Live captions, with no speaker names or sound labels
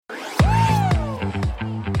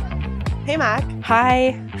Hey, Mac.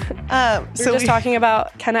 Hi. We were just we- talking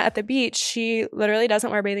about Kenna at the beach. She literally doesn't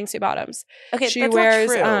wear bathing suit bottoms. Okay, She that's wears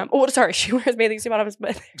not true. she wears bathing suit bottoms,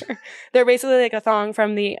 but they're basically like a thong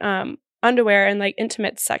from the underwear and like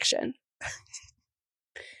intimates section.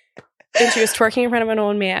 And she was twerking in front of an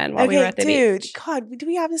old man while we were at the beach. God, do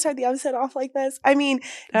we have to start the episode off like this? I mean,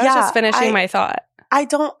 I was just finishing my thought. I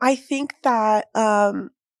think that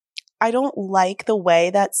I don't like the way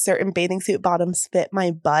that certain bathing suit bottoms fit my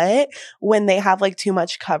butt when they have like too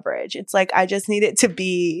much coverage. It's like I just need it to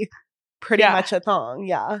be pretty much a thong.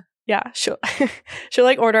 Yeah. Yeah. She'll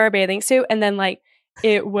like order a bathing suit and then like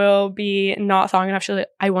it will be not thong enough. She'll like,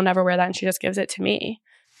 I will never wear that, and she just gives it to me.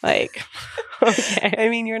 Like, okay. I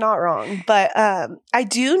mean, you're not wrong. But I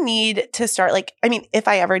do need to start, like, I mean, if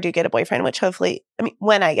I ever do get a boyfriend, which hopefully, I mean,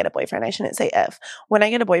 when I get a boyfriend, I shouldn't say if. When I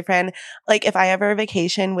get a boyfriend, like, if I ever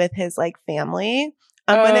vacation with his, like, family,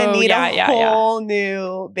 I'm going to need a whole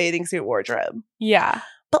new bathing suit wardrobe. Yeah.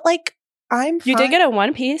 But, like, I'm fine. You did get a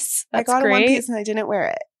one piece. That's I got great. a one piece and I didn't wear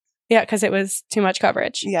it. Yeah, because it was too much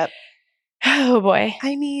coverage. Yep. Oh, boy.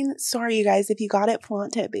 I mean, sorry, you guys. If you got it,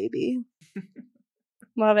 flaunt it, baby.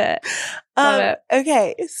 Love it. Love it.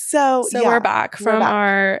 Okay. So we're back from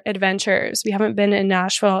our adventures. We haven't been in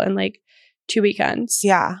Nashville in like 2 weekends.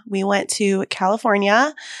 Yeah. We went to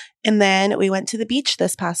California and then we went to the beach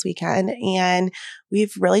this past weekend, and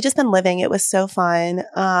we've really just been living. It was so fun.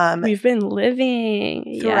 We've been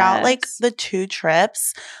living throughout like the 2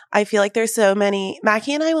 trips. I feel like there's so many.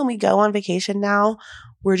 Mackie and I, when we go on vacation now,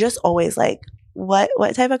 we're just always like,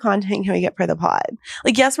 what type of content can we get for the pod?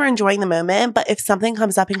 Like, yes, we're enjoying the moment, but if something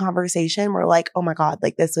comes up in conversation, we're like, oh my God,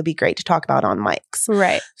 like this would be great to talk about on mics.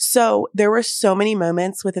 Right. So there were so many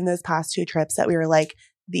moments within those past 2 trips that we were like,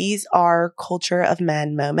 these are culture of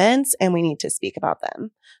men moments and we need to speak about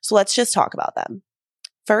them. So let's just talk about them.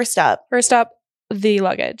 First up, the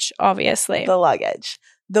luggage, obviously. The luggage.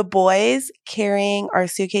 The boys carrying our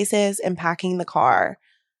suitcases and packing the car.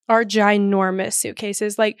 Our ginormous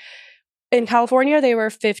suitcases. Like, in California, they were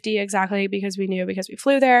 50 exactly because we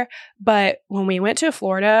flew there. But when we went to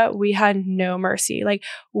Florida, we had no mercy. Like,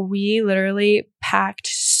 we literally packed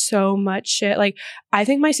so much shit. Like, I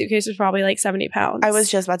think my suitcase was probably like 70 pounds. I was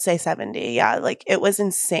just about to say 70. Yeah. Like, it was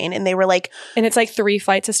insane. And they were like, and it's like 3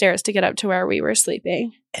 flights of stairs to get up to where we were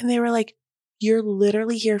sleeping. And they were like, you're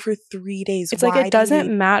literally here for 3 days. It's like, it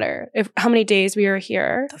doesn't matter how many days we are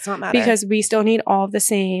here. Does not matter. Because we still need all of the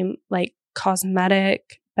same, like,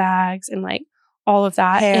 cosmetic bags and like all of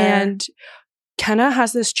that. Hair. And Kenna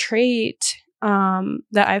has this trait that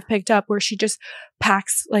I've picked up where she just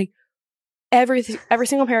packs like every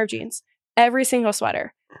single pair of jeans, every single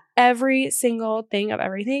sweater, every single thing of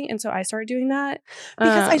everything. And so I started doing that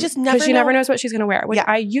because I just never because she never knows what she's going to wear. Which yeah.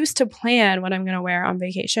 I used to plan what I'm going to wear on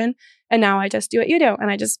vacation, and now I just do what you do and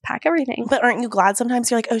I just pack everything. But aren't you glad sometimes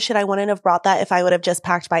you're like, oh shit, I wouldn't have brought that if I would have just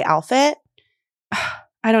packed by outfit?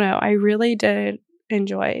 I don't know. I really did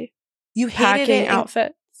enjoy packing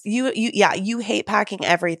outfits. You hate packing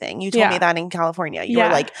everything. You told me that in California. You were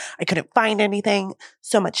like, I couldn't find anything,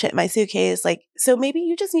 so much shit in my suitcase. Like, so maybe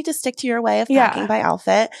you just need to stick to your way of packing by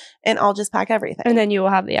outfit, and I'll just pack everything. And then you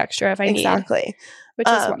will have the extra if I need. Exactly. Which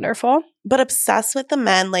is wonderful. But obsessed with the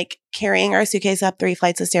men, like carrying our suitcase up 3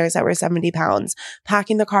 flights of stairs that were 70 pounds,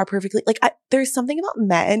 packing the car perfectly. Like, there's something about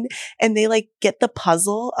men, and they like get the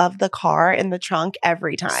puzzle of the car in the trunk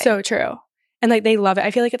every time. So true. And like, they love it.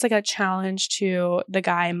 I feel like it's like a challenge to the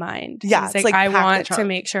guy mind. Yeah. It's like I want to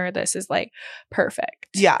make sure this is like perfect.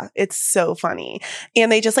 Yeah. It's so funny.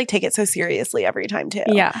 And they just like take it so seriously every time too.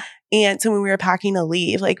 Yeah. And so when we were packing to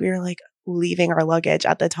leave, like we were like leaving our luggage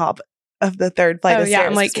at the top of the 3rd flight of stairs.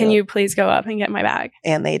 I'm like, can you please go up and get my bag?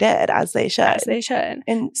 And they did, as they should. As they should.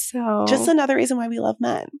 And so just another reason why we love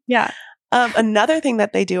men. Yeah. Another thing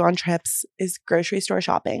that they do on trips is grocery store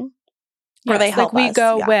shopping. Yes, or they help like we us.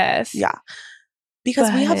 go with. Yeah.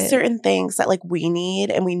 Because we have certain things that like we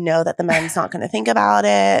need, and we know that the men's not going to think about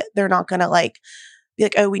it. They're not going to like be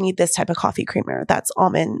like, oh, we need this type of coffee creamer. That's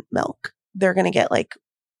almond milk. They're going to get like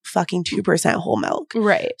fucking 2% whole milk.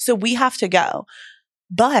 Right. So we have to go.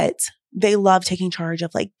 But they love taking charge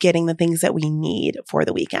of like getting the things that we need for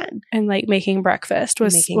the weekend. And like making breakfast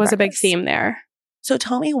was a big theme there. So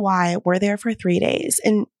tell me why we're there for 3 days,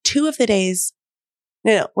 and 2 of the days,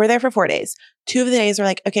 no, we're there for 4 days. 2 of the days are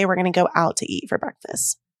like, okay, we're going to go out to eat for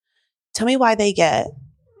breakfast. Tell me why they get,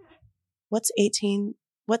 what's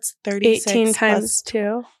 36 18 times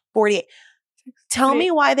 2? 48. Tell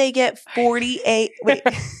me why they get 48. Wait.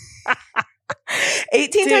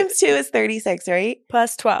 18 times 2 is 36, right?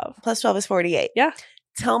 Plus 12. Plus 12 is 48. Yeah.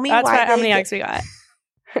 Tell me That's why how many eggs we got.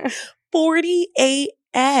 48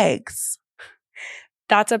 eggs.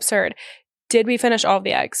 That's absurd. Did we finish all of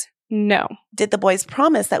the eggs? No. Did the boys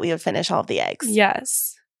promise that we would finish all of the eggs?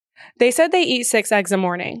 Yes. They said they eat 6 eggs a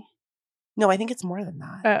morning. No, I think it's more than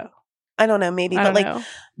that. Oh. I don't know, maybe. I But don't like know.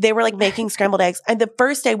 they were like making scrambled eggs. And the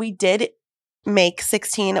first day we did make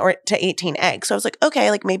 16 or to 18 eggs. So I was like,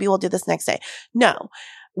 okay, like maybe we'll do this next day. No,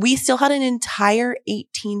 we still had an entire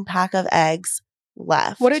 18 pack of eggs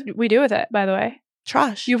left. What did we do with it, by the way?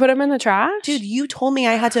 Trash. You put them in the trash? Dude, you told me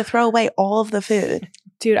I had to throw away all of the food.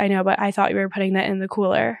 Dude, I know, but I thought you were putting that in the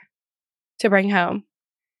cooler to bring home.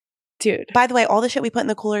 Dude. By the way, all the shit we put in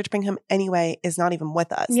the cooler to bring home anyway is not even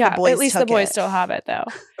with us. Yeah, the boys at least the took boys it. still have it, though.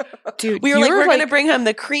 Dude, We were you like, we're going to bring home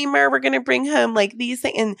the creamer. We're going to bring home like these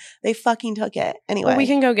things. And they fucking took it. Anyway. Well, we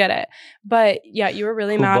can go get it. But yeah, you were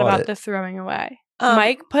really Who mad bought about it? the throwing away.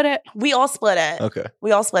 Mike put it. We all split it. Okay.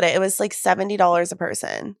 We all split it. It was like $70 a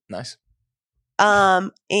person. Nice.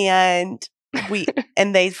 And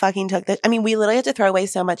and they fucking took the, I mean, we literally had to throw away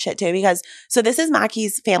so much shit too, because, so this is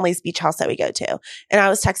Mackie's family's beach house that we go to. And I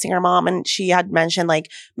was texting her mom and she had mentioned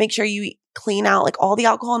like, make sure you clean out like all the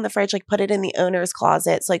alcohol in the fridge, like put it in the owner's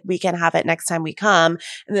closet so like we can have it next time we come.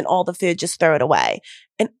 And then all the food, just throw it away.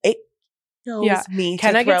 And it kills me to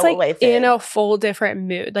Kenna throw gets like away food. in a full different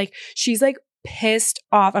mood. Like she's like pissed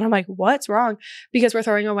off. And I'm like, what's wrong? Because we're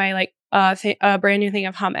throwing away like a brand new thing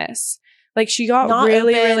of hummus. Like she got Not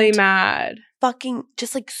really, really opened. mad. Fucking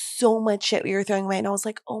just like so much shit we were throwing away. And I was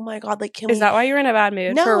like, oh my God, like, can we? Is that why you're in a bad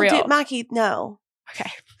mood? No, For real? dude, Mackie, no. Okay.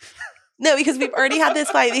 No, because we've already had this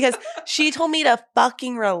fight because she told me to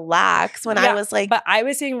fucking relax when I Yeah, was like, But I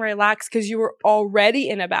was saying relax because you were already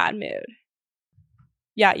in a bad mood.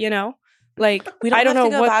 Yeah, you know? Like, We don't I don't have know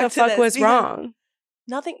to go what back the to fuck this was because- wrong.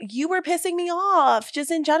 nothing. You were pissing me off just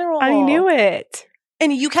in general. I knew it.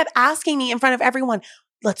 And you kept asking me in front of everyone,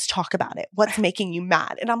 let's talk about it. What's making you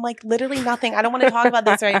mad? And I'm like, literally nothing. I don't want to talk about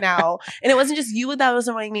this right now. And it wasn't just you that was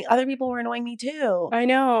annoying me. Other people were annoying me too. I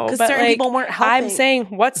know. Because But certain like, people weren't helping. I'm saying,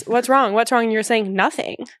 what's wrong? What's wrong? And you're saying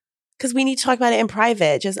nothing. Because we need to talk about it in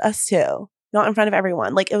private, just us two, not in front of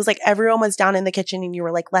everyone. Like it was like everyone was down in the kitchen and you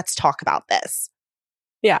were like, let's talk about this.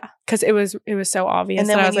 Yeah, because it was so obvious. And And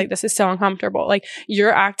then I when was you- like, this is so uncomfortable. Like,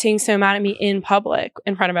 you're acting so mad at me in public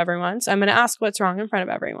in front of everyone. So I'm going to ask what's wrong in front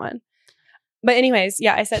of everyone. But anyways,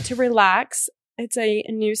 yeah, I said to relax. It's a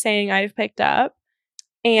new saying I've picked up.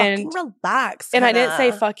 And Fucking relax. and I didn't say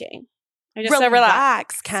Kenna. fucking. I just said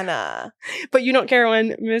relax. Kenna. But you don't care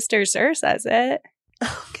when Mr. Sir says it.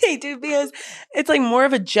 Okay, dude, because it's like more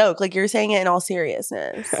of a joke. Like you're saying it in all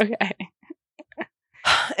seriousness. Okay.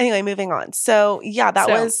 Anyway, moving on. So yeah, that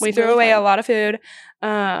So was we threw really away fun. a lot of food.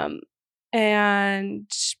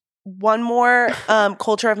 And One more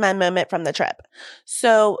culture of men moment from the trip.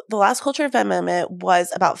 So the last culture of men moment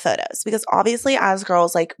was about photos, because obviously as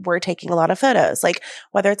girls, like we're taking a lot of photos, like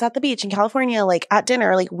whether it's at the beach in California, like at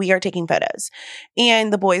dinner, like we are taking photos.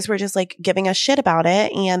 And the boys were just like giving us shit about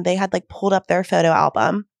it. And they had like pulled up their photo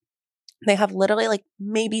album. They have literally like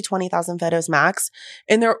maybe 20,000 photos max.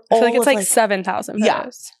 And they're I all feel like it's of, like 7,000 photos. Yeah.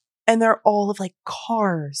 and they're all of like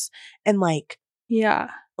cars and like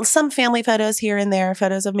Yeah. some family photos here and there,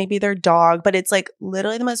 photos of maybe their dog, but it's like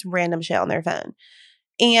literally the most random shit on their phone.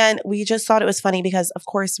 And we just thought it was funny because, of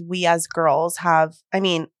course, we as girls have, I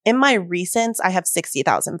mean, in my recents, I have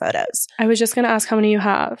 60,000 photos. I was just going to ask how many you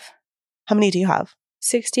have. How many do you have?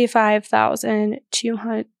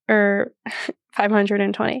 65,200 or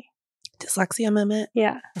 520. Dyslexia moment.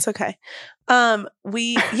 Yeah. It's okay. And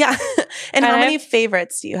And how I many have-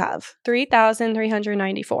 favorites do you have?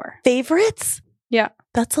 3,394. Favorites? Yeah.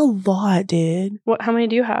 That's a lot, dude. How many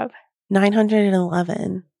do you have?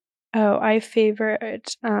 911. Oh, I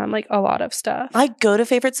favorite like a lot of stuff. I go to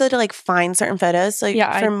favorites though to like find certain photos. So like,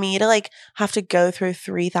 Yeah, for me to like have to go through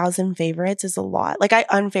 3,000 favorites is a lot. Like I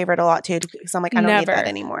unfavorite a lot too because I'm like, I don't need Never. that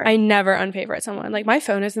anymore. I never unfavorite someone. Like my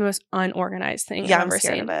phone is the most unorganized thing yeah, I've I'm ever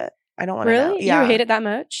scared seen. of it. I don't want to know. Really? Yeah. You hate it that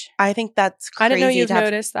much? I think that's crazy I didn't know you've to have.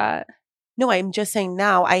 noticed that. No, I'm just saying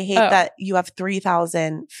now I hate Oh. that you have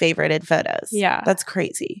 3,000 favorited photos. Yeah. That's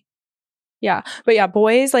crazy. Yeah. But yeah,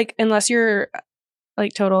 boys, like unless you're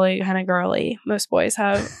like totally kind of girly, most boys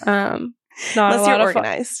have not Unless a you're lot of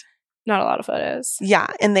organized. not a lot of photos. Yeah.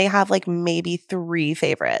 And they have like maybe 3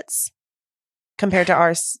 favorites compared to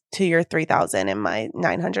ours, to your 3,000 and my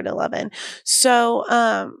 911. So,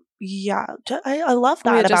 yeah, I love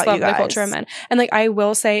that We about just love you guys. the culture of men. And like I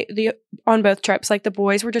will say on both trips, like the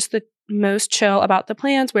boys were just the most chill about the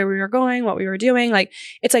plans, where we were going, what we were doing. Like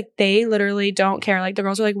it's like they literally don't care. Like the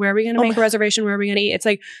girls are like, where are we gonna make a reservation? Where are we gonna eat? It's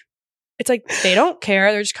like they don't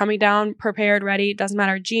care. They're just coming down prepared, ready. Doesn't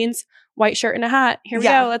matter. Jeans, white shirt and a hat. Here we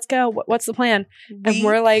Yeah. go. Let's go. What's the plan? And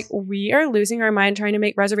we're like, we are losing our mind trying to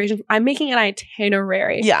make reservations. I'm making an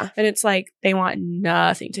itinerary. Yeah. And it's like, they want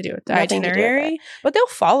nothing to do with the Nothing to do with itinerary, but they'll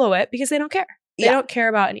follow it because they don't care. They Yeah. don't care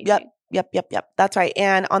about anything. Yep. That's right.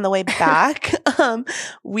 And on the way back,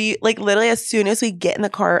 we like literally as soon as we get in the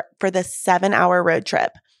car for the 7-hour road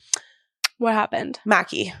trip, What happened?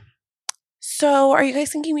 Mackie, so are you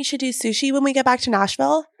guys thinking we should do sushi when we get back to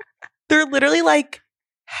Nashville? They're literally like,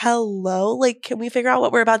 hello? Like, can we figure out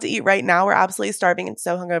what we're about to eat right now? We're absolutely starving and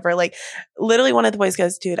so hungover. Like, literally one of the boys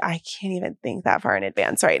goes, dude, I can't even think that far in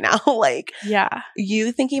advance right now. Like, Yeah.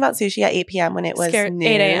 you thinking about sushi at 8 p.m. when it was Scared. noon.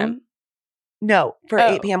 8 a.m. No, for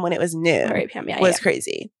Oh. 8 p.m. when it was noon or 8 p.m. Yeah. was yeah.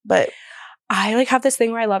 crazy. But I like have this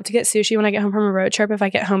thing where I love to get sushi when I get home from a road trip if I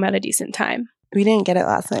get home at a decent time. we didn't get it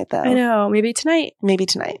last night though. I know. Maybe tonight. Maybe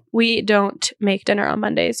tonight. We don't make dinner on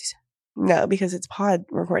Mondays. No, because it's pod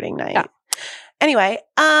recording night. Yeah. Anyway,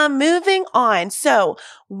 moving on. So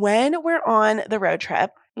when we're on the road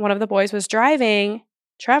trip, One of the boys was driving,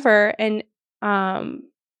 Trevor, and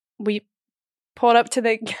we pulled up to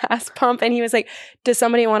the gas pump and he was like, does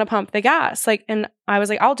somebody want to pump the gas? Like, and I was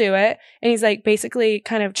like, I'll do it. And he's like basically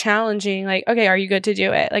kind of challenging, like, okay, are you good to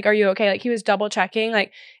do it? Like, are you okay? Like he was double checking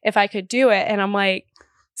like if I could do it. And I'm like,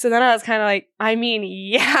 so then I was kind of like, I mean,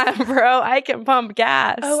 yeah, bro, I can pump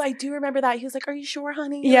gas. oh, I do remember that. He was like, are you sure,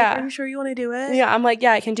 honey? Yeah. Like, are you sure you want to do it? yeah, I'm like,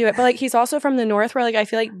 yeah, I can do it. But like he's also from the north where like I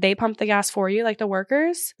feel like they pump the gas for you, like the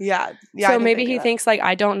workers. Yeah. I So think maybe they do he that. thinks like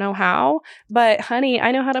I don't know how, but honey,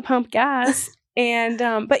 I know how to pump gas. And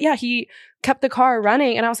but yeah, he kept the car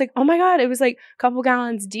running and I was like, oh my God, it was like a couple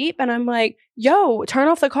gallons deep. And I'm like, yo, turn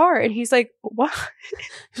off the car. And he's like, what?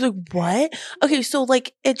 He's like, what? Okay, so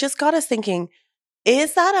like it just got us thinking,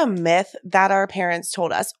 is that a myth that our parents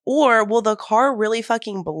told us? Or will the car really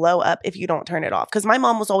fucking blow up if you don't turn it off? Because my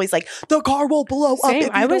mom was always like, the car will blow up if Same. you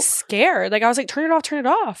I don't. was scared. Like I was like, turn it off, turn it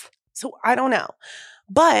off. So I don't know.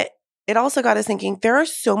 But it also got us thinking there are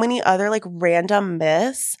so many other like random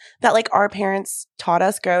myths that like our parents taught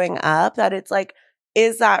us growing up that it's like,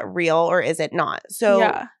 is that real or is it not? So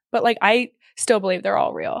yeah. But like I still believe they're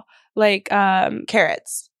all real. Like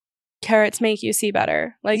carrots. carrots make you see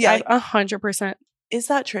better. Like Yeah, I've 100%. Is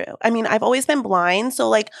that true? I mean, I've always been blind, so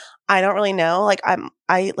like I don't really know. Like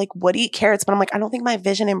I like would eat carrots, but I'm like I don't think my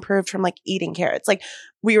vision improved from like eating carrots. Like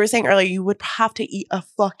we were saying earlier, you would have to eat a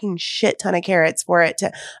fucking shit ton of carrots for it to.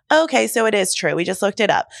 Okay, so it is true. We just looked it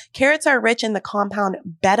up. Carrots are rich in the compound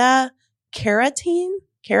beta keratin,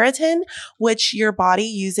 which your body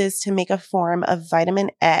uses to make a form of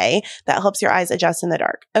vitamin A that helps your eyes adjust in the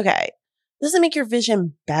dark. Okay, doesn't make your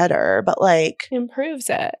vision better, but like Improves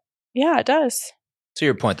it. Yeah, it does. To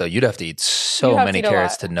your point, though, you'd have to eat so You have many to eat a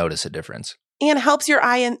carrots lot. to notice a difference. and helps your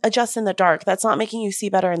eye adjust in the dark. That's not making you see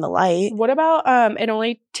better in the light. What about it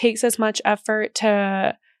only takes as much effort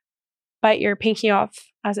to bite your pinky off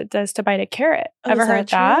as it does to bite a carrot? Ever Is heard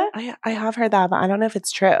true? that? I have heard that, but I don't know if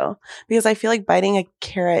it's true because I feel like biting a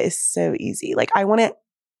carrot is so easy. Like I wouldn't,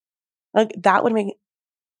 like that would make.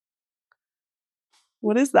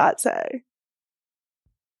 What does that say?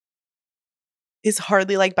 Is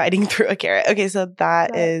hardly like biting through a carrot. Okay, so that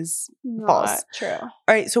That- is Not false. true. All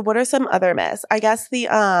right. So what are some other myths? I guess the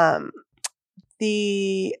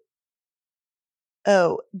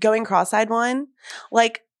going cross-eyed one.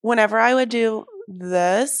 Like whenever I would do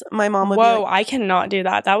this, my mom would be Whoa, like, I cannot do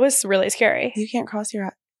that. That was really scary. "You can't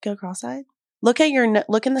go cross-eyed. Look at your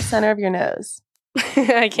look in the center of your nose."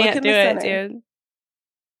 I can't in do the it, center. dude.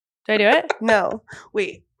 Do I do it? No,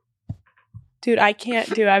 wait. Dude, I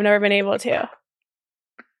can't do it. I've never been able to.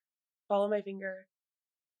 Follow my finger.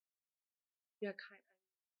 Yeah, kind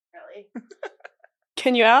of. Really.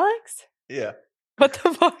 Can you, Alex? Yeah. What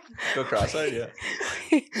the fuck? Go cross-eyed, yeah.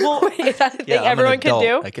 Well, Wait, is that a thing Yeah, I'm an everyone can adult.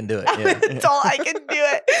 do? I can do it. I'm Yeah. an adult. I can do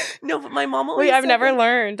it. No, but my mom always Wait, I've said never that-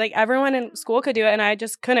 learned. Like everyone in school could do it, and I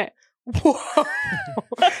just couldn't. Whoa.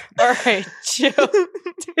 All right, chill.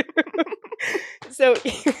 Dude. So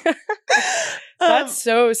that's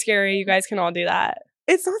so scary. You guys can all do that.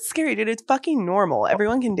 It's not scary, dude. It's fucking normal.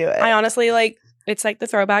 Everyone can do it. I honestly like. It's like the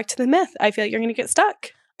throwback to the myth. I feel like you're gonna get stuck.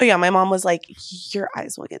 Oh yeah, my mom was like, "Your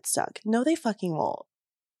eyes will get stuck." No, they fucking won't.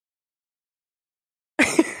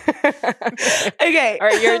 Okay. All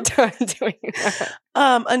right, you're done doing that.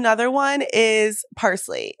 Another one is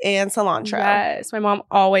parsley and cilantro. Yes, my mom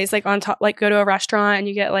always like on top, like go to a restaurant and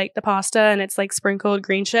you get like the pasta and it's like sprinkled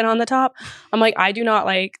green shit on the top. I'm like, I do not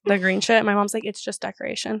like the green shit. My mom's like, it's just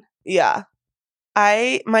decoration. Yeah.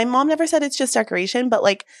 My mom never said it's just decoration, but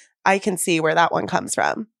like I can see where that one comes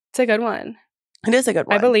from. It's a good one. It is a good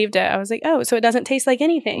one. I believed it. I was like, oh, so it doesn't taste like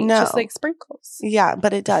anything. No. It's just like sprinkles. Yeah,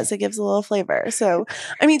 but it does. It gives a little flavor. So,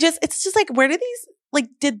 I mean, it's just like, where did these, like,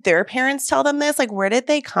 did their parents tell them this? Like, where did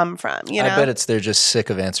they come from? You know? I bet they're just sick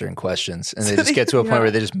of answering questions, and they So just get to a point yeah.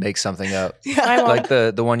 where they just make something up. Yeah. Like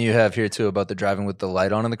the one you have here too about the driving with the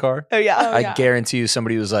light on in the car. Oh, yeah. Oh, I yeah. guarantee you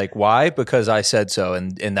somebody was like, why? Because I said so,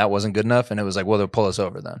 and that wasn't good enough. And it was like, well, they'll pull us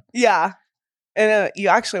over then. Yeah. And you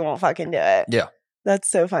actually won't fucking do it. Yeah. That's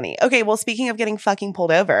so funny. Okay, well, speaking of getting fucking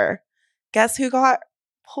pulled over, guess who got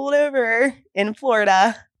pulled over in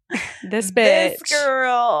Florida? This bitch. This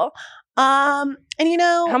girl. And you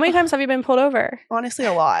know, How many times have you been pulled over? honestly,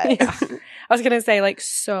 a lot. Yeah. I was going to say like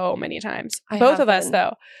so many times. I Both have of us been.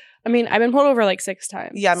 though. I mean, I've been pulled over like 6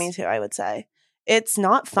 times. Yeah, me too, I would say. It's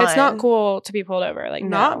not fun. It's not cool to be pulled over. Like, No.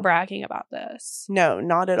 not bragging about this. No,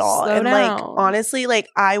 not at all. Slow and like, down. honestly, like,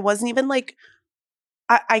 I wasn't even like,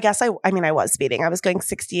 I guess I mean, I was speeding. I was going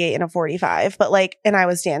 68 in a 45, but like, and I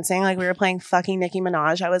was dancing. Like, we were playing fucking Nicki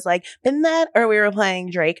Minaj. I was like, or we were playing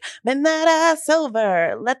Drake. Bend that ass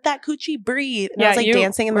over. Let that coochie breathe. And I was like you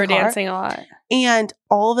dancing in the were car. dancing a lot. And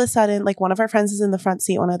all of a sudden, like, one of our friends is in the front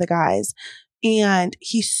seat, one of the guys. And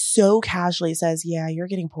he so casually says, yeah, you're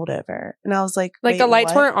getting pulled over. And I was like, Like, wait, the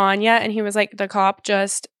lights what? weren't on yet. And he was like, the cop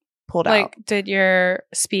just pulled out. like did your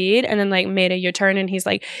speed and then like made a U-turn. And he's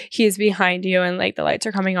like, he's behind you. And like the lights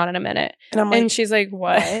are coming on in a minute. And I'm like, And she's like,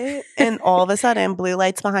 what? what? And all of a sudden, blue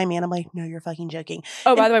lights behind me. And I'm like, no, you're fucking joking.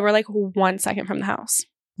 Oh, by the way, we're like 1 second from the house.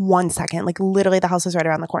 1 second. Like, literally, the house was right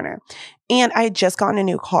around the corner. And I had just gotten a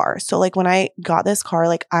new car. So, like, when I got this car,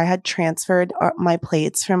 like, I had transferred my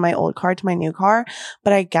plates from my old car to my new car.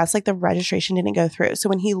 But I guess, like, the registration didn't go through. So,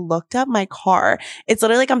 when he looked up my car, it's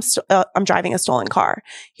literally like I'm driving a stolen car.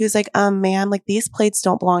 He was like, ma'am, like, these plates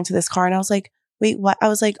don't belong to this car. And I was like, wait, what? I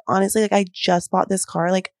was like, honestly, like, I just bought this car,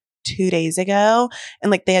 like, 2 days ago. And,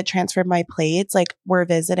 like, they had transferred my plates. Like, we're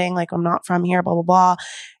visiting. Like, I'm not from here, blah, blah, blah.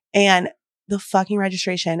 And the fucking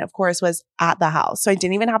registration, of course, was at the house. So I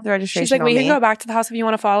didn't even have the registration. She's like, on we me. can go back to the house if you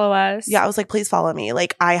want to follow us. Yeah, I was like, please follow me.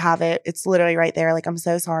 Like, I have it. It's literally right there. Like, I'm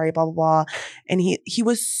so sorry, blah, blah, blah. And he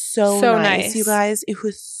was so nice, you guys. It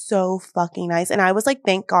was so fucking nice. And I was like,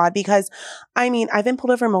 thank God, because I mean, I've been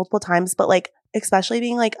pulled over multiple times, but like, especially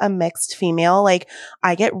being like a mixed female, like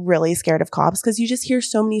I get really scared of cops because you just hear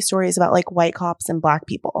so many stories about like white cops and black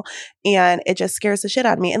people. And it just scares the shit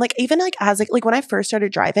out of me. And like, even like as like when I first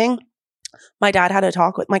started driving, my dad had a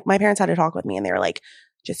talk with my parents had a talk with me, and they were like,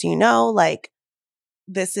 just so you know, like,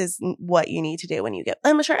 this is what you need to do when you get,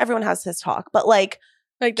 I'm sure everyone has this talk, but like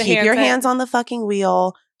like the keep your thing. hands on the fucking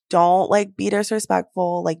wheel. Don't like be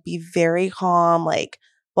disrespectful, like be very calm, like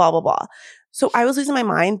blah, blah, blah. So I was losing my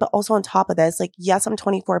mind, but also on top of this, like, yes, I'm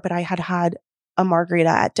 24, but I had a margarita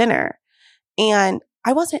at dinner, and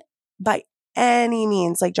I wasn't by any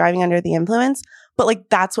means like driving under the influence, but like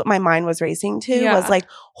that's what my mind was racing to Yeah. was like,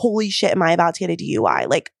 holy shit, am I about to get a DUI?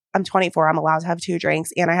 Like, I'm 24, I'm allowed to have 2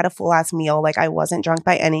 drinks, and I had a full ass meal. Like, I wasn't drunk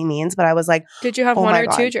by any means, but I was like, Did you have Oh one my or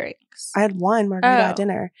two God. drinks? I had one margarita at Oh.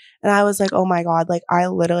 dinner, and I was like, oh my God, like I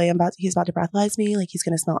literally am he's about to breathalyze me. Like, he's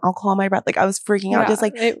going to smell alcohol in my breath. Like, I was freaking out, Yeah, just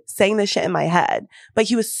like saying this shit in my head. But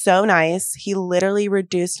he was so nice. He literally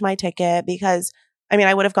reduced my ticket because, I mean,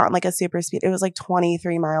 I would have gotten like a super speed. It was like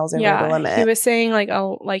 23 miles over the limit. He was saying like,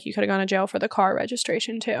 oh, like you could have gone to jail for the car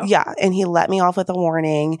registration too. Yeah. And he let me off with a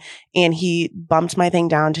warning, and he bumped my thing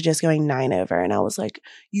down to just going 9 over. And I was like,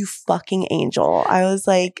 you fucking angel. I was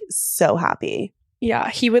like so happy. Yeah,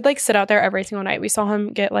 he would like sit out there every single night. We saw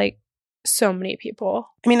him get like so many people.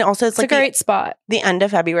 I mean, also it's It's like a great spot. the end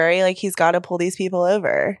of February. Like, he's got to pull these people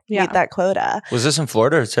over, Yeah. meet that quota. Was this in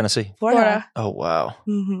Florida or Tennessee? Florida. Oh, wow.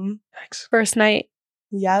 Mm-hmm. Thanks. First night.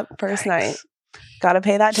 Yep. First Yikes. night. Got to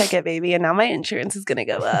pay that ticket, baby. And now my insurance is going to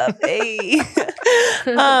go up. Hey.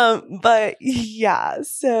 But yeah.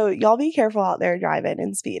 So y'all be careful out there driving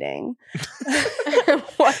and speeding.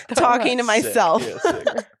 What the Talking to Sick. myself. Yeah,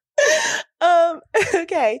 sick.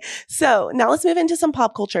 Okay. So now let's move into some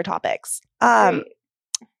pop culture topics. Wait,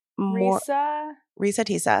 More Risa Risa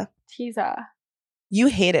Tisa. Tiza. You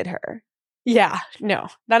hated her. Yeah, no,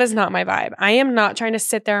 that is not my vibe. I am not trying to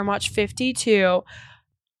sit there and watch 52.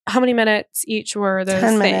 How many minutes each were those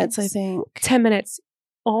 10 minutes, I things? think. 10 minutes.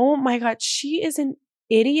 Oh my God, she is an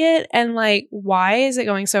idiot. And like, why is it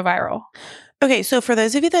going so viral? Okay, so for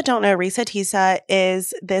those of you that don't know, Risa Tisa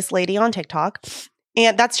is this lady on TikTok,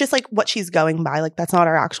 and that's just like what she's going by. Like, that's not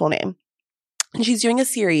her actual name. And she's doing a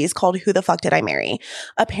series called Who the Fuck Did I Marry?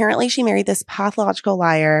 Apparently she married this pathological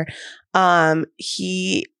liar.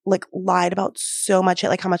 He like lied about so much,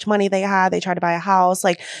 like how much money they had. They tried to buy a house,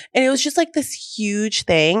 like, and it was just like this huge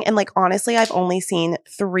thing. And like, honestly, I've only seen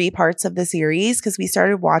 3 parts of the series because we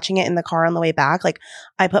started watching it in the car on the way back. Like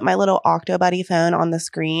I put my little Octobuddy phone on the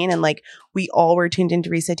screen and like we all were tuned into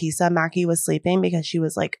Risa Tisa. Mackie was sleeping because she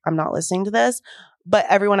was like, I'm not listening to this, but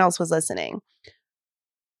everyone else was listening.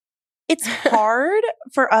 It's hard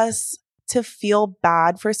for us to feel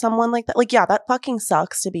bad for someone like that. Like, yeah, that fucking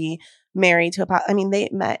sucks to be married to I mean, they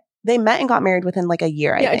met and got married within like a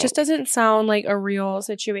year. I think. It just doesn't sound like a real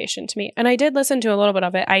situation to me. And I did listen to a little bit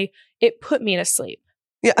of it. It put me to sleep.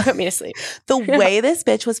 Yeah. It put me to sleep. The way this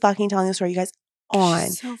bitch was fucking telling the story, you guys, on.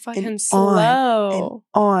 She's so fucking and slow.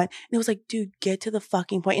 On. And it was like, dude, get to the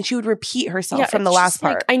fucking point. And she would repeat herself from the it's last just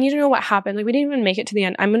part. Like, I need to know what happened. Like, we didn't even make it to the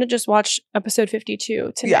end. I'm going to just watch episode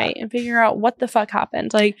 52 tonight and figure out what the fuck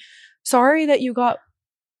happened. Like, sorry that you got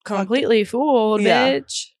completely fooled,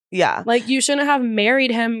 bitch. Yeah. Like, you shouldn't have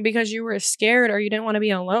married him because you were scared or you didn't want to be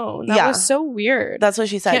alone. That was so weird. That's what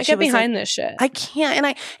she said. Can't get behind this shit. I can't.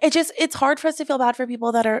 And it's hard for us to feel bad for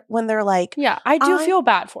people that are, when they're like. Yeah, I do feel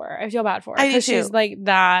bad for her. I feel bad for her. Because she's like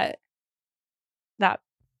that.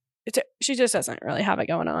 She just doesn't really have it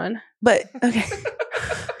going on. But, okay.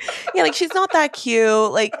 Yeah, like, she's not that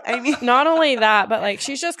cute. Like, I mean. Not only that, but like,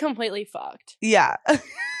 she's just completely fucked. Yeah.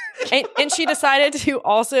 and she decided to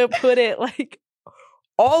also put it like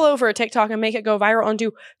all over TikTok and make it go viral and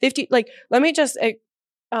do 50, like, let me just,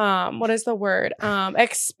 what is the word?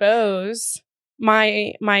 Expose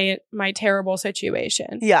my terrible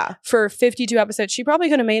situation. Yeah. For 52 episodes. She probably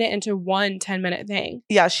could have made it into one 10-minute thing.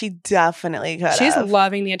 Yeah, she definitely could. She's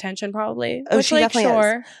loving the attention probably. Oh, which, she like,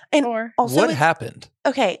 definitely is. And sure. also, what happened?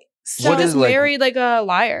 Okay. So just married like a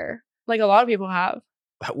liar. Like a lot of people have.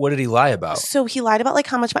 What did he lie about? So he lied about like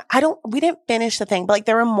how much we didn't finish the thing, but like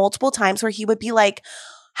there were multiple times where he would be like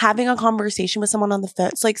having a conversation with someone on the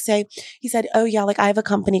phone. So like say he said, oh yeah, like I have a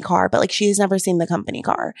company car, but like she's never seen the company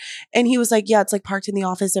car. And he was like, yeah, it's like parked in the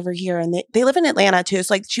office over here. And they live in Atlanta too.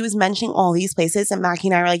 So like she was mentioning all these places and Mackie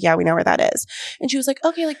and I were like, yeah, we know where that is. And she was like,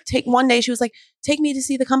 okay, like one day she was like, take me to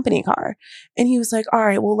see the company car. And he was like, all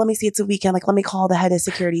right, well, let me see. It's a weekend. Like, let me call the head of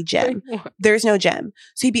security, Jim. There's no Jim.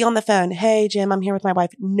 So he'd be on the phone. Hey, Jim, I'm here with my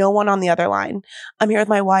wife. No one on the other line. I'm here with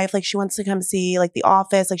my wife. Like she wants to come see like the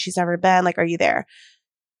office. Like she's never been. Like, are you there?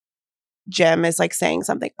 Jim is like saying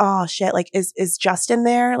something. Oh shit. Like is Justin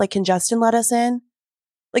there? Like, can Justin let us in?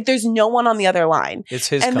 Like there's no one on the other line. It's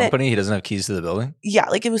his company. He doesn't have keys to the building. Yeah.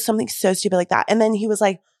 Like it was something so stupid like that. And then he was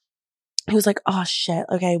like, oh shit.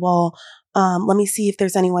 Okay. Well, let me see if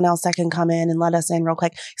there's anyone else that can come in and let us in real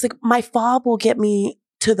quick. He's like, my fob will get me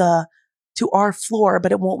to our floor,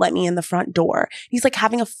 but it won't let me in the front door. He's like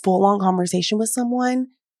having a full on conversation with someone.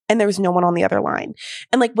 And there was no one on the other line,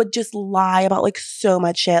 and like would just lie about like so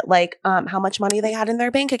much shit, like how much money they had in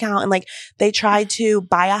their bank account, and like they tried to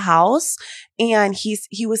buy a house, and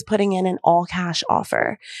he was putting in an all cash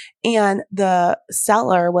offer, and the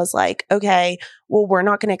seller was like, okay, well, we're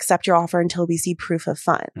not going to accept your offer until we see proof of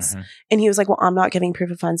funds, and he was like, well, I'm not giving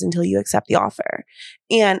proof of funds until you accept the offer,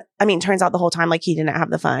 and I mean, turns out the whole time like he didn't have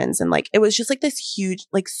the funds, and like it was just like this huge,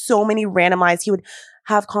 like so many randomized. He would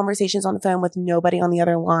have conversations on the phone with nobody on the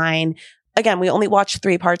other line. Again, we only watched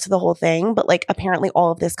 3 parts of the whole thing, but like apparently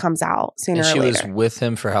all of this comes out sooner or later. And she was with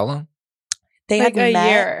him for how long? They like had a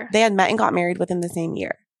year. They had met and got married within the same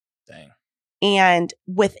year. Dang. And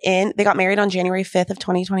they got married on January 5th of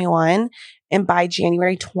 2021. And by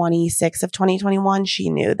January 26th of 2021, she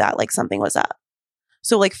knew that like something was up.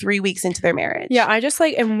 So like 3 weeks into their marriage. Yeah, I just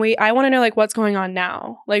like, I want to know like what's going on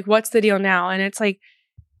now. Like what's the deal now? And it's like,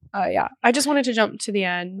 yeah, I just wanted to jump to the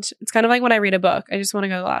end. It's kind of like when I read a book. I just want to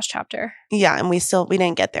go to the last chapter. Yeah, and we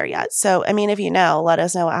didn't get there yet. So, I mean, if you know, let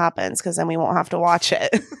us know what happens because then we won't have to watch it.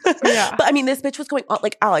 Yeah. But I mean, this bitch was going on,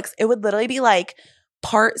 like, Alex, it would literally be like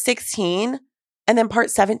part 16 and then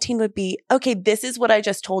part 17 would be, okay, this is what I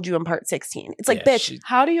just told you in part 16. It's like, bitch,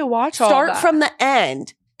 how do you watch all that? Start from the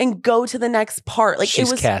end and go to the next part. Like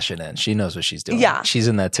she's cashing in. She knows what she's doing. Yeah. She's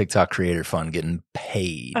in that TikTok creator fund getting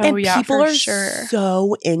paid. And people are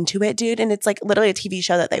so into it, dude. And it's like literally a TV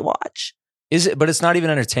show that they watch. Is it? But it's not even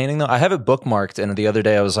entertaining though. I have it bookmarked, and the other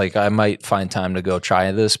day I was like, I might find time to go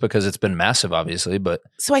try this because it's been massive, obviously. But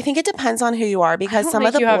so I think it depends on who you are because some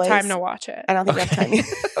of the boys have time to watch it. I don't think you have time.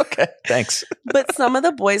 Okay, thanks. But some of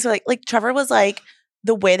the boys are like Trevor was like,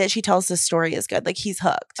 the way that she tells the story is good. Like he's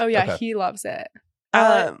hooked. Oh yeah, okay. He loves it.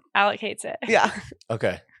 Alec hates it. Yeah.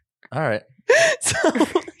 Okay. All right. So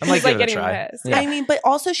I might He's, give it a getting try. pissed. Yeah. I mean, but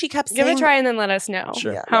also she kept Give saying it a try and then let us know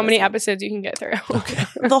Sure. Yeah, how let many us know. episodes you can get through. Okay.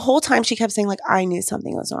 The whole time she kept saying like, I knew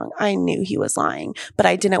something was wrong. I knew he was lying, but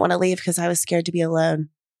I didn't want to leave because I was scared to be alone.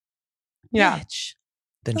 Yeah. Bitch.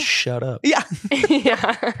 Then shut up. Yeah.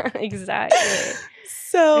 Yeah, exactly.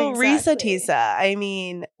 So Exactly. Risa Tisa, I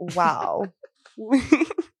mean, wow.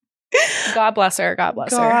 God bless her. God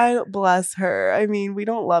bless her. God bless her. I mean, we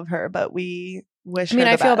don't love her, but we wish I mean,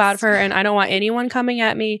 her I the feel bad best. for her, and I don't want anyone coming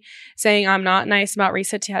at me saying I'm not nice about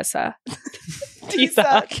Risa Tessa.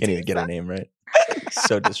 Tisa. Can't even get her name right.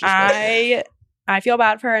 So disrespectful. I feel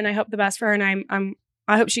bad for her, and I hope the best for her, and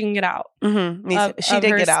I hope she can get out Mm-hmm. Me too. of, She of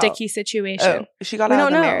did her get out. sticky situation. Oh, she got We out of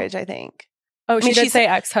don't the know. marriage, I think. Oh, I mean, she did she say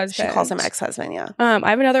said- ex-husband. She calls him ex-husband, yeah. I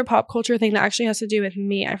have another pop culture thing that actually has to do with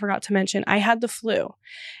me. I forgot to mention. I had the flu.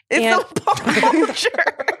 It's And- not pop culture.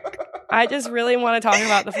 I just really want to talk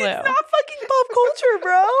about the flu. It's not fucking pop culture,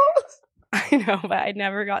 bro. I know, but I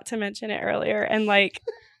never got to mention it earlier. And like,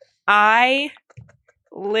 I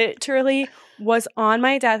literally was on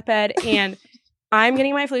my deathbed, and I'm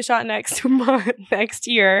getting my flu shot next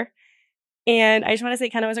year. And I just want to say,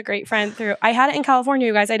 Kenna was a great friend through. I had it in California,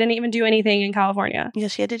 you guys. I didn't even do anything in California, Yeah,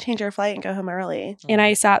 she had to change her flight and go home early. and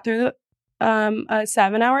I sat through a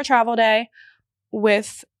 7-hour travel day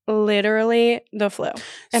with literally the flu,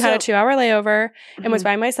 and had a 2-hour layover, and was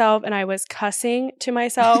by myself, and I was cussing to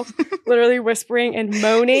myself, literally whispering and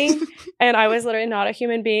moaning, and I was literally not a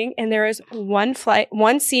human being. And there was one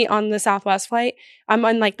seat on the Southwest flight. I'm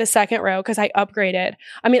on like the second row because I upgraded.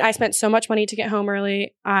 I mean, I spent so much money to get home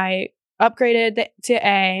early. I upgraded to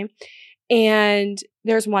A, and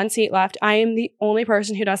there's one seat left. I am the only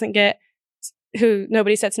person who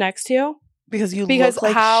nobody sits next to. because you Because look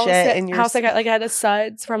like how shit sick, and you're how sick I had the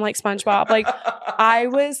suds from like SpongeBob. Like I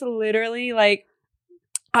was literally like,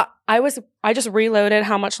 I just reloaded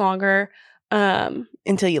how much longer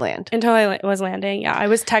until you land. until I was landing. Yeah, I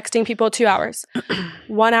was texting people 2 hours,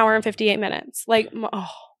 1 hour and 58 minutes. Like, oh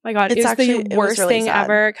my God, It's it was actually- it the was worst really thing sad.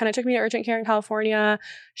 ever. Kind of took me to urgent care in California.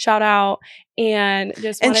 Shout out. And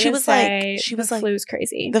just And wanted she to was like- say she the was like- flu's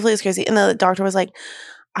crazy. The flu is crazy. And the doctor was like,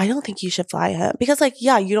 I don't think you should fly him. Because like,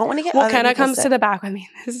 yeah, you don't want to get Well, other Kenna people comes to sick. the back with me.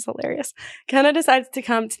 This is hilarious. Kenna decides to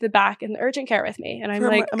come to the back in the urgent care with me. And I'm for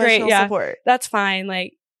like, emotional great, yeah, support. that's fine.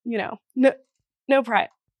 Like, no pride.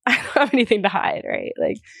 I don't have anything to hide, right?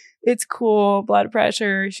 Like, it's cool. Blood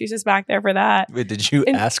pressure. She's just back there for that. Wait, did you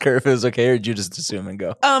And- ask her if it was okay, or did you just assume and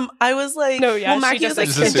go? I was like, No, yeah, well, she Mackie was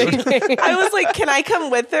just like, assumed. I was like, can I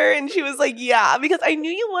come with her? And she was like, yeah, because I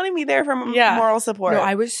knew you wanted me there for Yeah. moral support. No,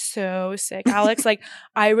 I was so sick, Alex. Like,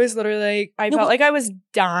 I was literally like, I No, felt but- like I was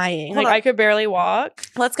dying. Hold Like, on. I could barely walk.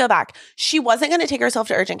 Let's go back. She wasn't going to take herself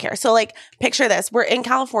to urgent care. So like, picture this. We're in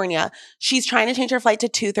California. She's trying to change her flight to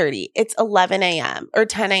 2:30. It's 11 a.m. or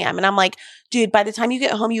 10 a.m. And I'm like, dude, by the time you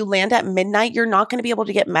get home, you land at midnight. You're not going to be able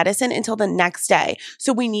to get medicine until the next day.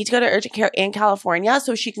 So we need to go to urgent care in California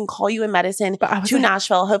so she can call you in medicine But I was to like,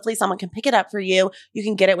 Nashville. Hopefully someone can pick it up for you. You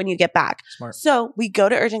can get it when you get back. Smart. So we go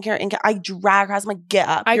to urgent care. I drag her ass. I'm like, get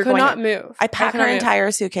up. I You're could going not to- move. I pack could her not move.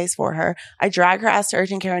 entire suitcase for her. I drag her ass to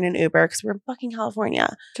urgent care in an Uber because we're in fucking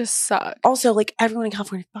California. Just suck. Also, like everyone in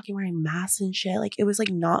California fucking wearing masks and shit. Like it was like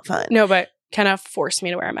not fun. No, but Kenna forced me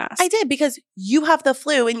to wear a mask. I did because you have the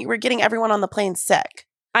flu and you were getting everyone on the plane sick.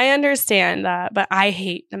 I understand that, but I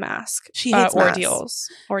hate the mask. She hates masks. ordeals.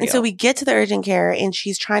 And so we get to the urgent care and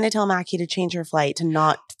she's trying to tell Mackie to change her flight to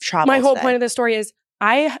not travel. My whole today. point of the story is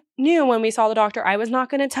I knew when we saw the doctor, I was not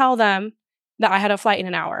going to tell them that I had a flight in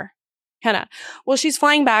an hour. Kenna, well, she's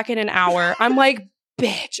flying back in an hour. I'm like,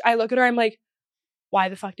 bitch. I look at her. I'm like, why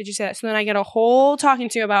the fuck did you say that? So then I get a whole talking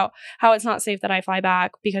to about how it's not safe that I fly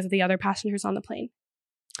back because of the other passengers on the plane.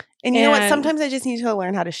 And you know what? and- Sometimes I just need to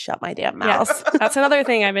learn how to shut my damn mouth. Yes, that's another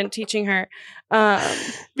thing I've been teaching her.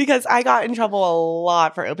 Because I got in trouble a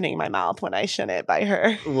lot for opening my mouth when I shouldn't by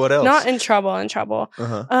her. What else? Not in trouble.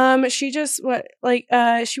 Uh-huh. She just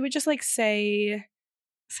she would just like say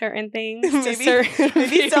certain things to Maybe- certain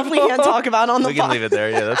Maybe stuff we people. can't talk about on the We can pod. leave it there.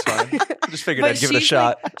 Yeah, that's fine. Just figured But I'd give it a she's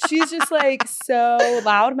shot. She's just like so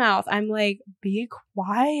loudmouth. I'm like, be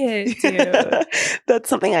quiet, dude. That's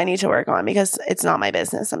something I need to work on because it's not my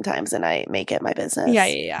business sometimes and I make it my business.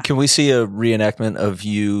 Yeah. Can we see a reenactment of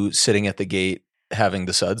you sitting at the gate having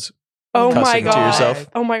the suds? Oh my Cussing to god. yourself?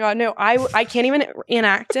 Oh my god. No, I can't even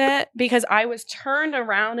enact it because I was turned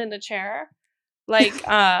around in the chair, like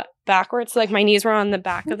backwards. Like my knees were on the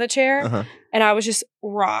back of the chair, Uh-huh. and I was just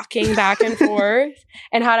rocking back and forth,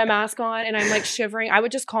 and had a mask on, and I'm like shivering. I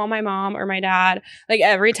would just call my mom or my dad like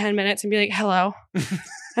every 10 minutes and be like, "Hello,"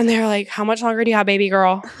 and they're like, "How much longer do you have, baby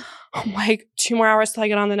girl?" I'm like, 2 more hours till I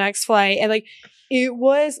get on the next flight, and like. It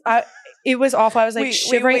was awful. I was like Wait,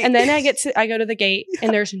 shivering. wait. And then I go to the gate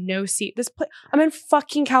and there's no seat. I'm in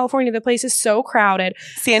fucking California. The place is so crowded.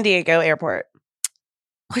 San Diego airport.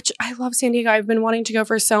 Which I love San Diego. I've been wanting to go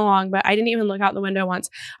for so long, but I didn't even look out the window once.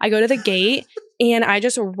 I go to the gate and I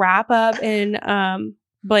just wrap up in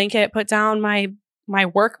blanket, put down my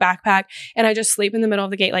work backpack, and I just sleep in the middle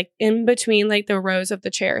of the gate, like in between like the rows of the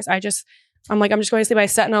chairs. I'm just going to sleep. I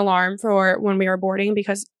set an alarm for when we were boarding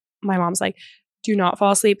because my mom's like, do not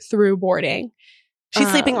fall asleep through boarding. She's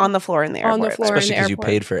sleeping on the floor in the airport. On the floor. Especially because you airport.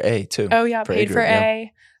 paid for A too. Oh yeah, paid for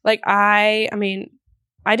A. Like I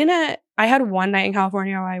had one night in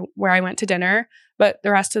California where I went to dinner, but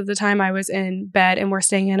the rest of the time I was in bed and we're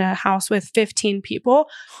staying in a house with 15 people.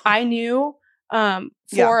 I knew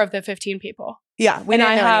 4 of the 15 people. Yeah. And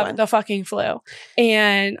I have the fucking flu.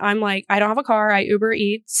 And I'm like, I don't have a car. I Uber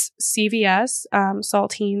Eats, CVS,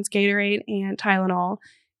 saltines, Gatorade, and Tylenol.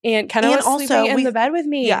 And Kenna was sleeping in the bed with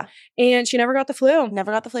me. Yeah. And she never got the flu.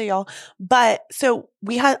 Never got the flu, y'all. But so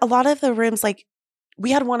we had a lot of the rooms, like we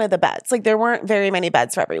had one of the beds. Like there weren't very many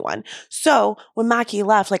beds for everyone. So when Mackie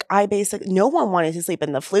left, like no one wanted to sleep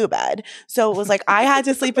in the flu bed. So it was like I had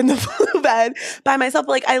to sleep in the flu bed by myself.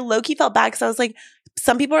 But like I low-key felt bad because I was like,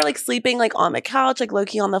 some people are like sleeping like on the couch, like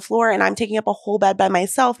low-key on the floor, and I'm taking up a whole bed by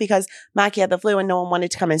myself because Mackie had the flu and no one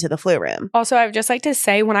wanted to come into the flu room. Also, I would just like to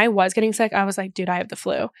say, when I was getting sick, I was like, dude, I have the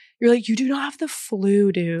flu. You're like, you do not have the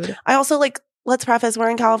flu, dude. I also like, let's preface, we're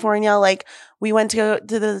in California. Like we went to go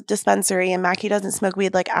to the dispensary and Mackie doesn't smoke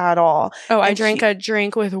weed like at all. Oh, I drank a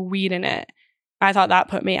drink with weed in it. I thought that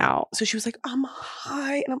put me out. So she was like, I'm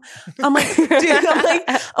high. And I'm like, dude,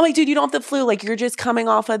 I'm like, dude, you don't have the flu. Like, you're just coming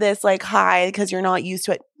off of this like high because you're not used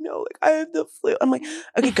to it. No, like I have the flu. I'm like,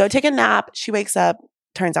 okay, go take a nap. She wakes up.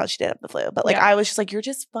 Turns out she did have the flu. But like, I was just like, you're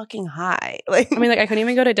just fucking high. Like, I mean, like I couldn't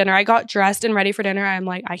even go to dinner. I got dressed and ready for dinner. I'm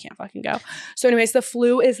like, I can't fucking go. So anyways, the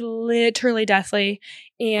flu is literally deathly.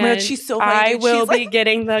 And she's so funny, I will be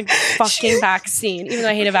getting the fucking vaccine, even though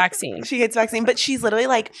I hate a vaccine. She hates vaccine, but she's literally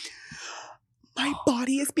like, my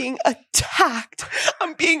body is being attacked.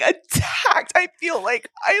 I'm being attacked. I feel like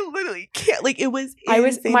I literally can't. Like it was.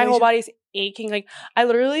 My whole body's aching. Like I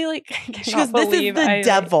literally like. She goes, "This is the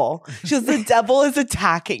devil." She goes, "The devil is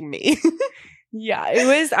attacking me." Yeah, it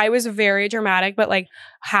was. I was very dramatic, but like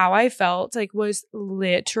how I felt like was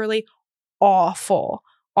literally awful,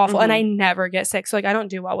 Mm-hmm. and I never get sick. So like I don't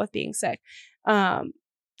do well with being sick.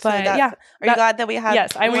 But are you glad that we had?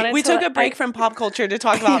 Yes, we took a break from pop culture to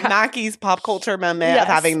talk about Mackie's pop culture moment of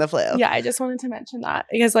having the flu. Yeah, I just wanted to mention that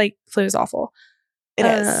because like flu is awful. It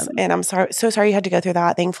is, and I'm so sorry you had to go through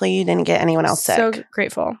that. Thankfully, you didn't get anyone else sick. So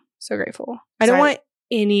grateful. I don't want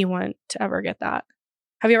anyone to ever get that.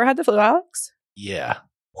 Have you ever had the flu, Alex? Yeah,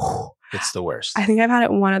 it's the worst. I think I've had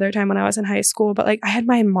it one other time when I was in high school, but like I had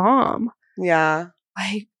my mom. Yeah,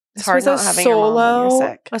 like it's hard not having your mom when you're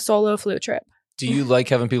sick. A solo flu trip. Do you like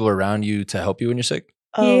having people around you to help you when you're sick?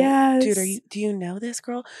 Oh, yes. Dude, do you know this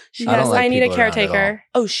girl? I need a caretaker.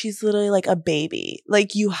 Oh, she's literally like a baby.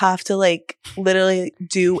 Like you have to like literally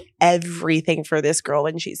do everything for this girl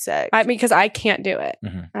when she's sick. Because I can't do it.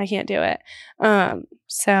 Mm-hmm. I can't do it.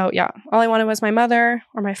 So yeah, all I wanted was my mother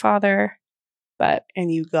or my father,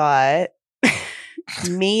 and you got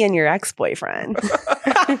me and your ex-boyfriend.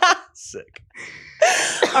 Sick.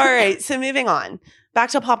 All right, so moving on.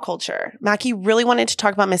 Back to pop culture. Mackie really wanted to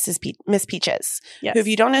talk about Miss Peaches. Yes. Who, if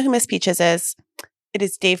you don't know who Miss Peaches is, it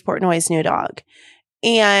is Dave Portnoy's new dog.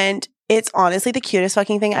 And it's honestly the cutest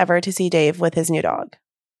fucking thing ever to see Dave with his new dog.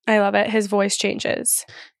 I love it. His voice changes.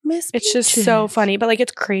 Miss It's Peaches. just so funny. But like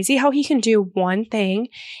it's crazy how he can do one thing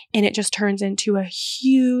and it just turns into a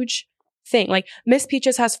huge thing. Like Miss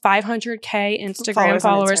Peaches has 500K Instagram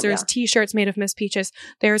followers. There's t-shirts made of Miss Peaches.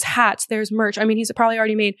 There's hats. There's merch. I mean, he's probably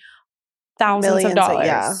already made thousands of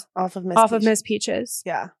dollars off of Miss Peaches.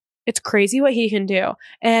 Yeah. It's crazy what he can do.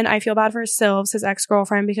 And I feel bad for Sylves, his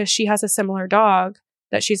ex-girlfriend, because she has a similar dog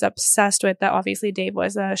that she's obsessed with that obviously Dave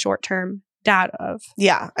was a short-term dad of.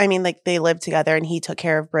 Yeah. I mean, like they lived together and he took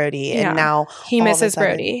care of Brody and now he misses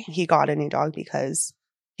Brody. He got a new dog because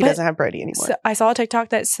he doesn't have Brody anymore. So I saw a TikTok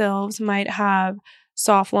that Sylves might have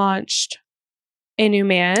soft launched a new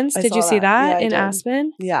man's. Did you see that in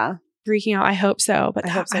Aspen? Yeah. Freaking out. I hope so. But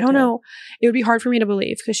I don't know. It would be hard for me to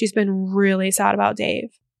believe because she's been really sad about Dave.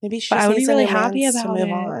 Maybe she just needs really happy about to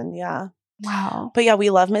move on. Yeah. Wow. But yeah, we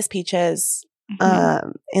love Miss Peaches.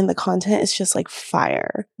 And the content is just like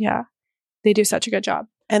fire. Yeah. They do such a good job.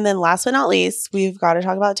 And then last but not least, we've got to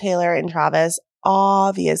talk about Taylor and Travis.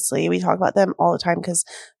 Obviously, we talk about them all the time because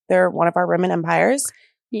they're one of our Roman empires.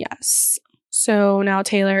 Yes. So now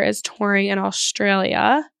Taylor is touring in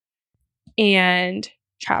Australia and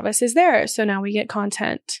Travis is there. So now we get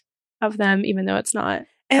content of them, even though it's not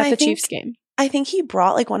And at I the think- Chiefs game. I think he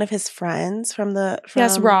brought like one of his friends from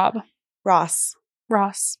Yes, Ross.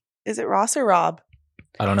 Is it Ross or Rob?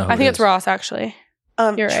 I don't know. Who I think it it's is. Ross, actually.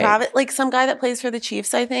 You're right. Travis, like some guy that plays for the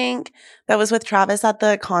Chiefs, I think, that was with Travis at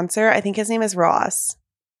the concert. I think his name is Ross.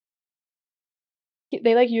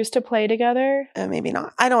 They like used to play together. Maybe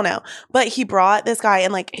not. I don't know. But he brought this guy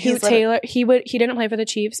and like He didn't play for the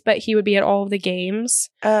Chiefs, but he would be at all of the games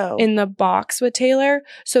in the box with Taylor.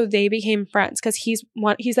 So they became friends because he's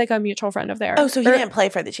like a mutual friend of theirs. Oh, so he didn't play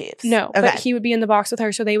for the Chiefs. No, Okay. but he would be in the box with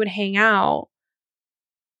her, so they would hang out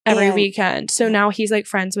every And- weekend. So now he's like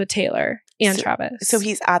friends with Taylor and So- Travis. So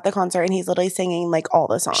he's at the concert and he's literally singing like all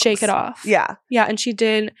the songs. Shake It Off. Yeah. Yeah, and she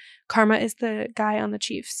did. Karma is the guy on the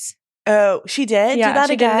Chiefs. Oh, she did? Yeah, do that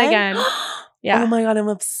she did it again. Yeah. Oh my God, I'm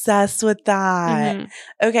obsessed with that. Mhm.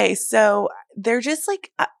 Okay, so they're just like,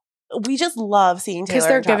 we just love seeing Taylor Because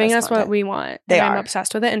they're and Travis giving us what content. we want. They and I'm are.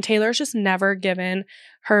 obsessed with it. And Taylor's just never given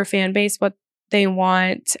her fan base what they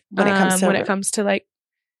want When it comes to- to like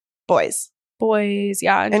boys. boys.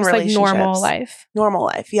 Yeah. And And just like normal relationships. life. Normal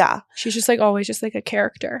life. Yeah. She's just like always just like a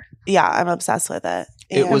character. Yeah, I'm obsessed with it.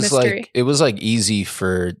 It And- was mystery. like easy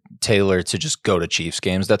for Taylor to just go to Chiefs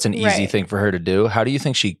games. That's an easy Right. thing for her to do. How do you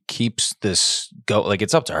think she keeps this go? Like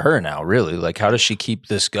it's up to her now, really. Like how does she keep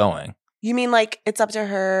this going You mean like it's up to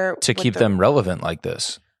her to with keep them relevant like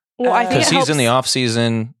this? Well, I think Because it he's in the helps- off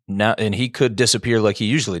season now, and he could disappear like he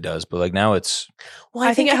usually does. But like now, it's Well,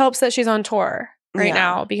 I think it helps that she's on tour right Yeah.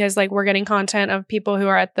 now because like we're getting content of people who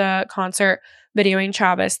are at the concert videoing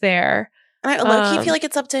Travis there. And I low-key um, feel like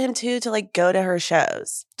it's up to him too to like go to her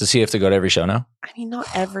shows. does he have to go to every show now? I mean, not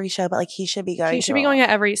every show, but like he should be going. He should to be all. going at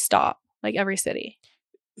every stop, like every city.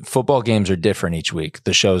 Football games are different each week.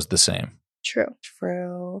 The show's the same. True.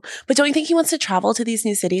 True, but don't you think he wants to travel to these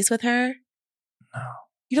new cities with her? No.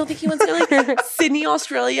 You don't think he wants to like Sydney,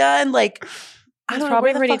 Australia, and like I He's don't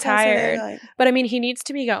probably know, where the pretty fuck else are they tired. going? But I mean, he needs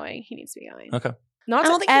to be going. He needs to be going. Okay. Not I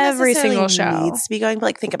don't to think he every necessarily single show. needs to be going, but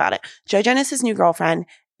like think about it. Joe Jonas' new girlfriend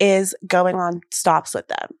is going on stops with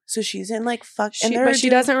them, so she's in like fuck. But she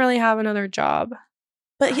doesn't really have another job.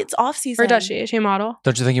 But it's off season, Or does she? Is she a model?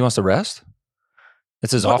 Don't you think he wants to rest?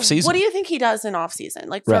 It's his off season. What do you think he does in off season?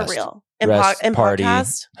 Like for Rest. real? Rest, In party,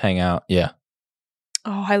 podcast? hang out. Yeah.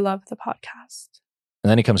 Oh, I love the podcast. And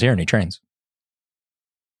then he comes here and he trains.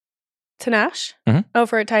 To Nash? Mhm. Oh,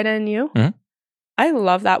 for a tight end you? Mhm. I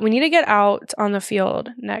love that. We need to get out on the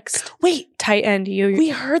field next. Wait, Tight end you. we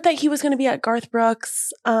heard that he was going to be at Garth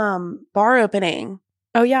Brooks' bar opening.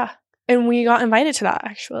 Oh, yeah. And we got invited to that,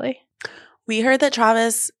 actually. We heard that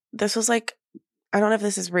Travis, this was like, I don't know if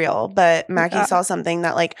this is real, but Mackie Yeah. saw something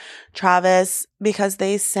that like Travis, because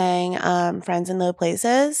they sang Friends in Low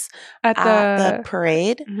Places At at the the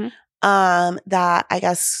parade, Mhm. that I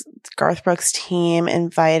guess Garth Brooks' team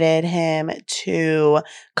invited him to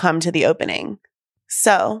come to the opening.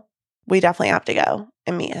 So we definitely have to go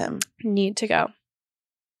and meet him. need to go.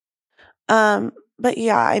 But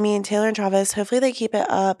yeah, I mean, Taylor and Travis, hopefully they keep it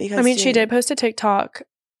up because I mean, she dude, did post a TikTok,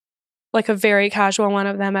 like a very casual one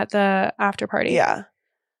of them at the after party. Yeah.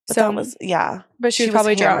 But So, that was, yeah. but she was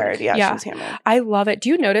probably hammered. drunk. Yeah, Yeah. she was hammered. I love it. Do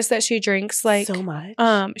you notice that she drinks like so much.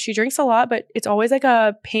 she drinks a lot, but it's always like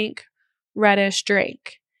a pink reddish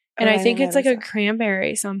drink. And Oh, I I think didn't it's like a notice that.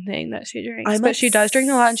 cranberry something that she drinks. I'm But she does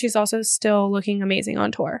drink a lot and she's also still looking amazing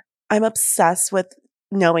on tour. I'm obsessed with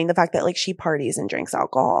knowing the fact that like she parties and drinks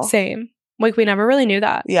alcohol. Same. Like we never really knew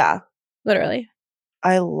that. Yeah. Literally.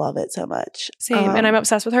 I love it so much. Same. and I'm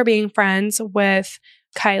obsessed with her being friends with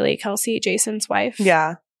Kylie Kelsey, Jason's wife.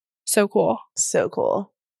 Yeah. So cool. So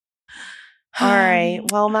cool. All right.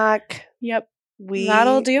 Well, Mac, Yep. we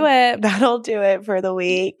That'll do it. That'll do it for the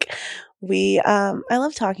week. I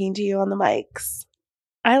love talking to you on the mics.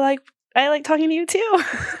 I like talking to you too.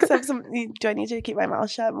 Except do I need to keep my mouth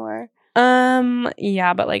shut more?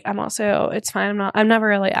 Yeah, but like I'm also it's fine. I'm never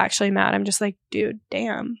really actually mad. I'm just like, dude,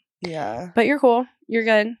 damn. Yeah. But you're cool. You're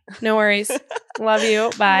good. No worries. Love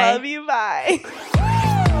you. Bye. Love you. Bye.